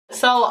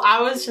So I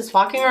was just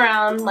walking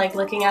around, like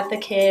looking at the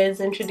kids,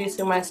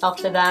 introducing myself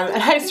to them,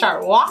 and I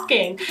start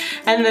walking,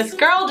 and this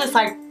girl just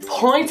like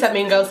points at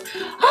me and goes,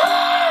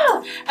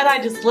 "Ah!" And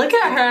I just look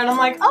at her and I'm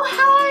like, "Oh,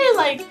 hi!"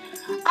 Like,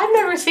 I've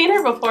never seen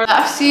her before.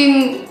 I've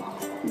seen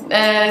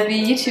the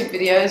YouTube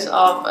videos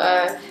of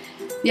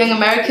young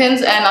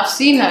Americans, and I've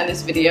seen her in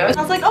this video. I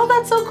was like, "Oh,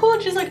 that's so cool."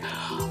 And she's like,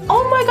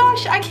 "Oh my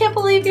gosh, I can't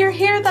believe you're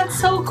here. That's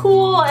so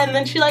cool." And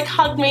then she like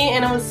hugged me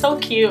and it was so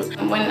cute.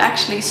 When it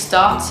actually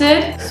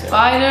started,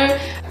 Spider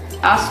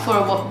asked for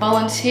a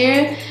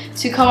volunteer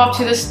to come up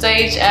to the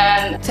stage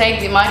and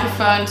take the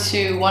microphone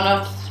to one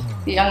of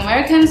the young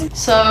Americans.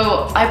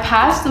 So I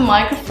passed the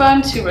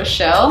microphone to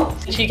Rochelle.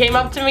 She came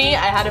up to me,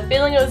 I had a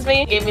feeling it was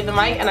me, gave me the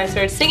mic and I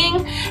started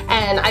singing,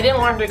 and I didn't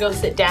want her to go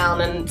sit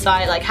down, and so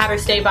I like had her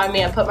stay by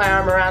me. I put my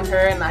arm around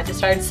her and I just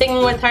started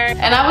singing with her.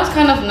 And I was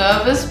kind of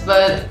nervous,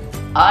 but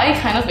I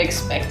kind of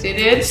expected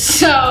it,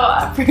 so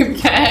I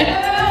prepared.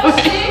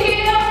 Shake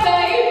it up,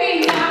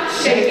 baby, now.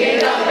 Shake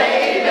it up,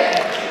 baby.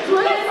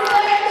 Twist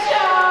that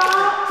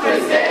shot.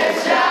 Twist that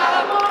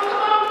shot.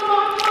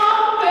 Come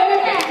on,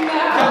 baby.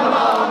 Come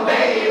on,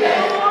 baby.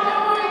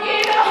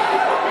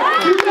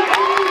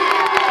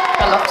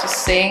 I love to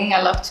sing,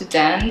 I love to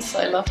dance,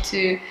 I love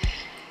to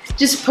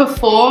just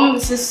perform.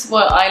 This is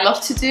what I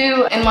love to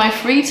do. In my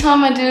free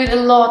time I do it a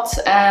lot,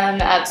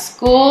 and at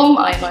school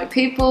I know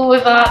people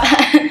with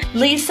that.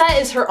 Lisa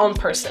is her own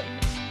person.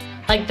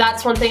 Like,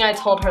 that's one thing I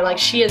told her, like,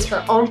 she is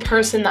her own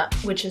person,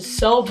 which is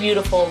so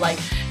beautiful. Like,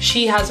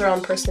 she has her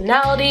own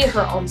personality,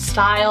 her own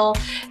style,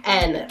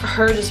 and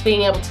her just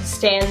being able to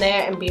stand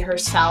there and be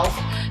herself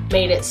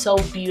made it so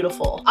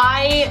beautiful.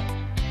 I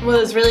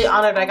was really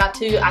honored I got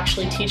to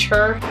actually teach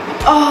her.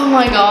 Oh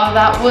my god,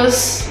 that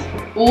was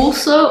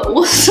also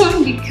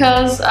awesome,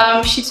 because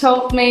she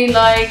told me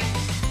like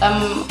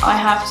I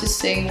have to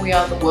sing We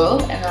Are the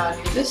World, and I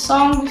knew this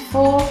song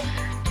before,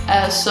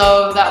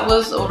 so that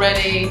was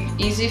already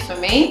easy for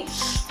me.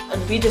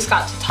 And we just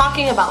got to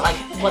talking about like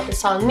what the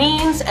song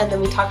means, and then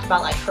we talked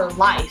about like her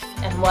life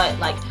and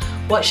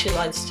what she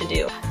likes to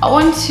do. I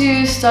want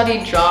to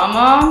study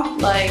drama,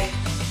 like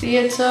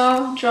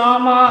theater,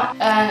 drama,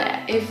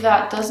 and if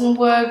that doesn't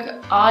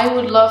work, I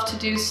would love to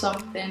do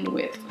something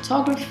with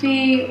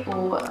photography,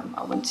 or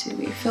I want to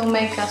be a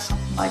filmmaker,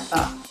 something like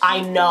that.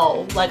 I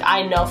know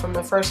from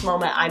the first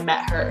moment I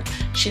met her,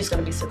 she's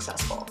gonna be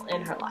successful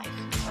in her life.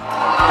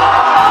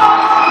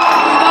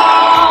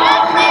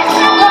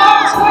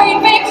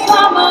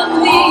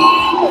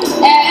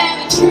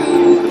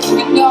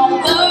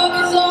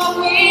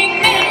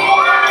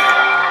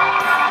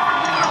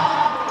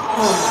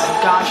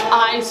 Gosh,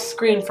 I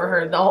screamed for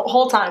her the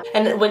whole time,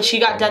 and when she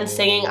got done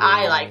singing,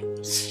 I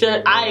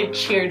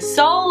cheered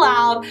so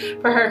loud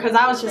for her because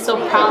I was just so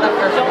proud of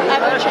her. Don't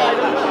ever change,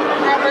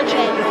 never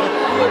change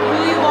who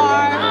you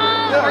are,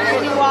 the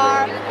person you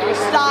are, your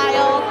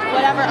style,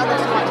 whatever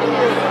others want to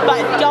do, but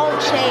don't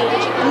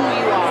change who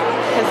you are,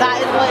 because that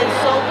is what is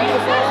so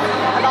beautiful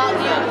about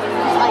you.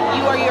 Like,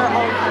 you are your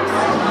own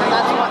person.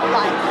 That's what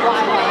why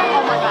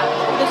oh my god,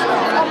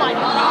 oh my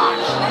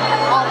gosh,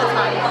 all the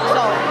time.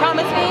 So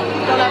promise me,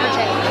 you'll never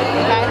change,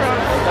 okay?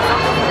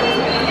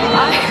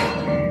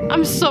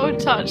 I'm so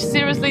touched.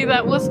 Seriously,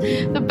 that was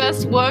the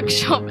best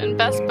workshop and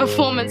best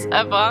performance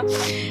ever.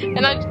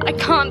 And I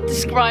can't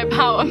describe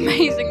how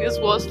amazing this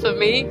was for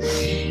me.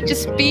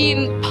 Just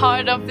being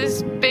part of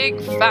this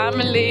big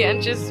family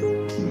and just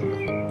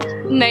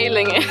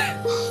nailing it.